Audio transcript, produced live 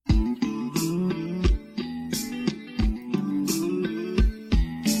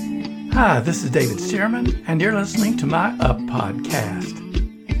Hi, this is David Stearman, and you're listening to my Up podcast.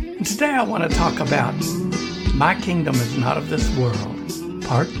 And today I want to talk about My Kingdom is Not of This World,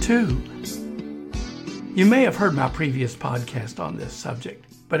 Part 2. You may have heard my previous podcast on this subject,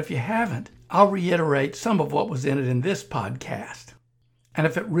 but if you haven't, I'll reiterate some of what was in it in this podcast. And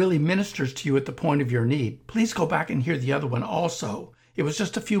if it really ministers to you at the point of your need, please go back and hear the other one also. It was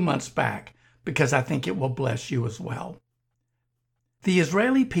just a few months back, because I think it will bless you as well. The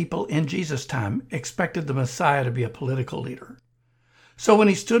Israeli people in Jesus' time expected the Messiah to be a political leader. So when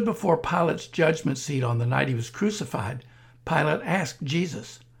he stood before Pilate's judgment seat on the night he was crucified, Pilate asked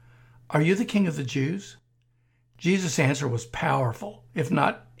Jesus, "Are you the king of the Jews?" Jesus' answer was powerful, if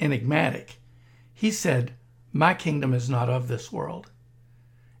not enigmatic. He said, "My kingdom is not of this world."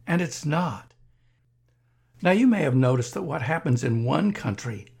 And it's not. Now you may have noticed that what happens in one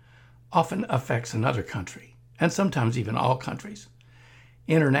country often affects another country, and sometimes even all countries.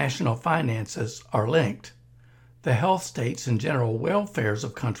 International finances are linked. The health states and general welfares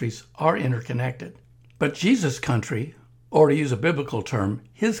of countries are interconnected. But Jesus' country, or to use a biblical term,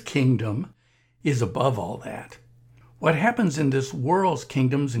 his kingdom, is above all that. What happens in this world's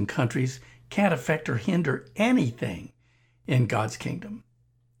kingdoms and countries can't affect or hinder anything in God's kingdom.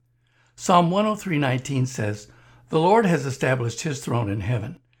 Psalm 103:19 says, "The Lord has established his throne in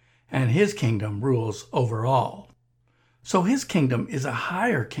heaven, and his kingdom rules over all." So his kingdom is a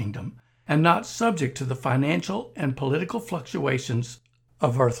higher kingdom and not subject to the financial and political fluctuations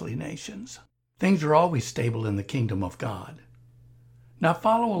of earthly nations. Things are always stable in the kingdom of God. Now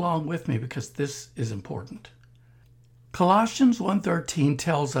follow along with me because this is important. Colossians 1:13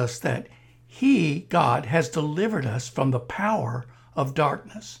 tells us that he, God, has delivered us from the power of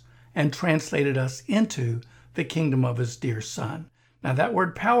darkness and translated us into the kingdom of his dear Son. Now that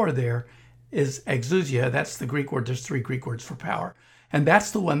word power there is exousia. That's the Greek word. There's 3 Greek words for power. And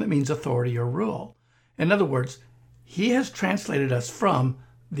that's the one that means authority or rule. In other words, he has translated us from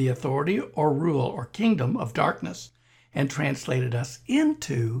the authority or rule or kingdom of darkness and translated us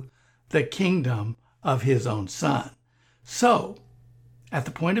into the kingdom of his own Son. So, at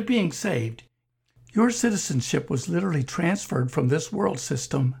the point of being saved, your citizenship was literally transferred from this world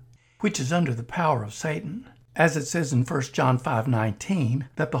system, which is under the power of Satan. As it says in 1 John 5:19,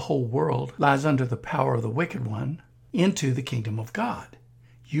 that the whole world lies under the power of the wicked one, into the kingdom of God.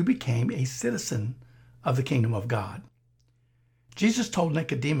 You became a citizen of the kingdom of God. Jesus told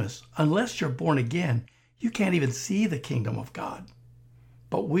Nicodemus, unless you're born again, you can't even see the kingdom of God.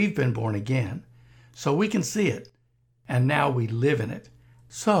 But we've been born again, so we can see it, and now we live in it.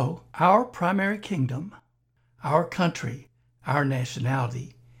 So our primary kingdom, our country, our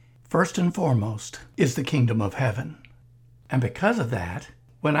nationality, first and foremost, is the kingdom of heaven. And because of that,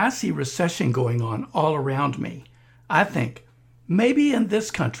 when I see recession going on all around me, I think, maybe in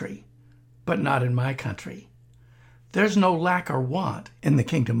this country, but not in my country. There's no lack or want in the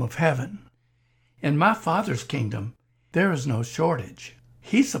kingdom of heaven. In my Father's kingdom, there is no shortage.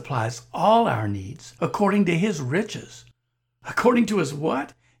 He supplies all our needs according to his riches. According to his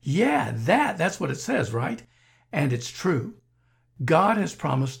what? Yeah, that's what it says, right? And it's true. God has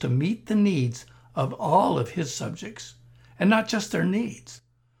promised to meet the needs of all of his subjects, and not just their needs.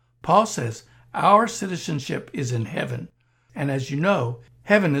 Paul says our citizenship is in heaven, and as you know,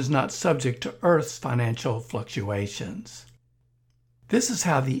 heaven is not subject to earth's financial fluctuations. This is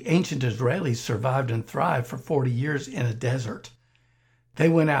how the ancient Israelis survived and thrived for 40 years in a desert. They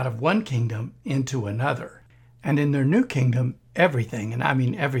went out of one kingdom into another, and in their new kingdom, everything, and I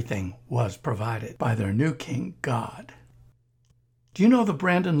mean everything, was provided by their new king, God. Do you know the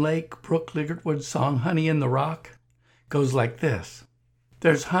Brandon Lake, Brooke Ligertwood song, Honey in the Rock? Goes like this.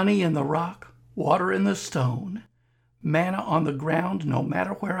 There's honey in the rock, water in the stone, manna on the ground no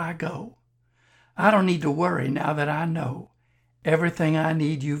matter where I go. I don't need to worry now that I know everything I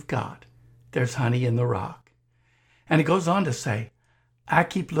need you've got. There's honey in the rock. And it goes on to say, I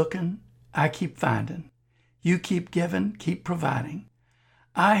keep looking, I keep finding. You keep giving, keep providing.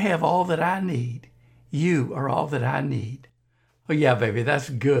 I have all that I need. You are all that I need. Oh yeah, baby, that's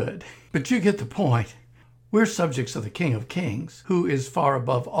good. But you get the point. We're subjects of the King of Kings, who is far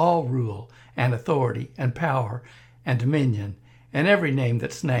above all rule and authority and power and dominion and every name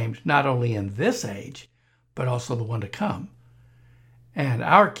that's named, not only in this age, but also the one to come. And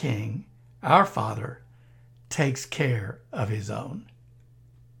our King, our Father, takes care of his own.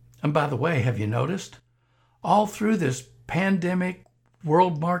 And by the way, have you noticed? All through this pandemic,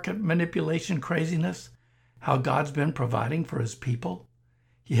 world market manipulation craziness, how God's been providing for his people?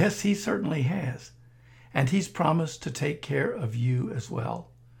 Yes, he certainly has. And he's promised to take care of you as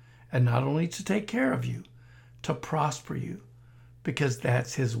well. And not only to take care of you, to prosper you, because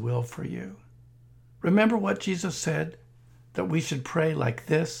that's His will for you. Remember what Jesus said, that we should pray like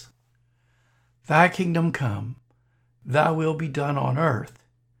this: Thy kingdom come, Thy will be done on earth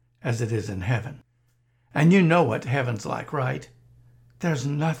as it is in heaven. And you know what heaven's like, right? There's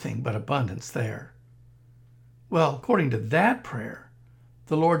nothing but abundance there. Well, according to that prayer,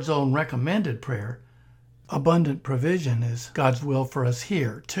 the Lord's own recommended prayer, abundant provision is God's will for us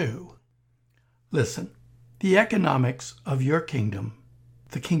here, too. Listen, the economics of your kingdom,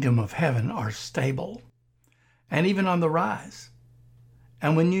 the kingdom of heaven, are stable and even on the rise.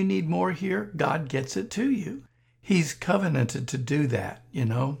 And when you need more here, God gets it to you. He's covenanted to do that, you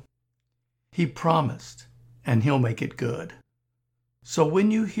know. He promised, and He'll make it good. So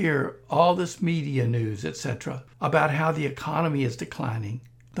when you hear all this media news, etc., about how the economy is declining,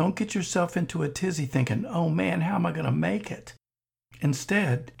 don't get yourself into a tizzy thinking, oh man, how am I going to make it?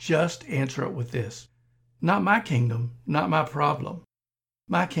 Instead, just answer it with this: not my kingdom, not my problem.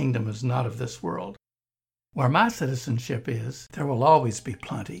 My kingdom is not of this world. Where my citizenship is, there will always be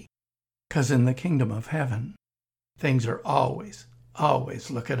plenty. 'Cause in the kingdom of heaven, things are always,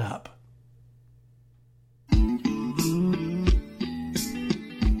 always looking up.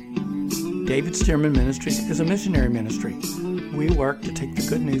 David Stearman Ministries is a missionary ministry. We work to take the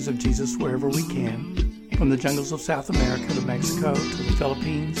good news of Jesus wherever we can, from the jungles of South America to Mexico to the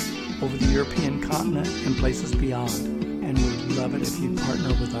Philippines, over the European continent, and places beyond. And we'd love it if you'd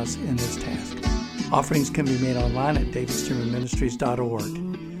partner with us in this task. Offerings can be made online at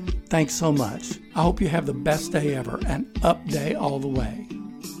davidstearmanministries.org. Thanks so much. I hope you have the best day ever, and up day all the way.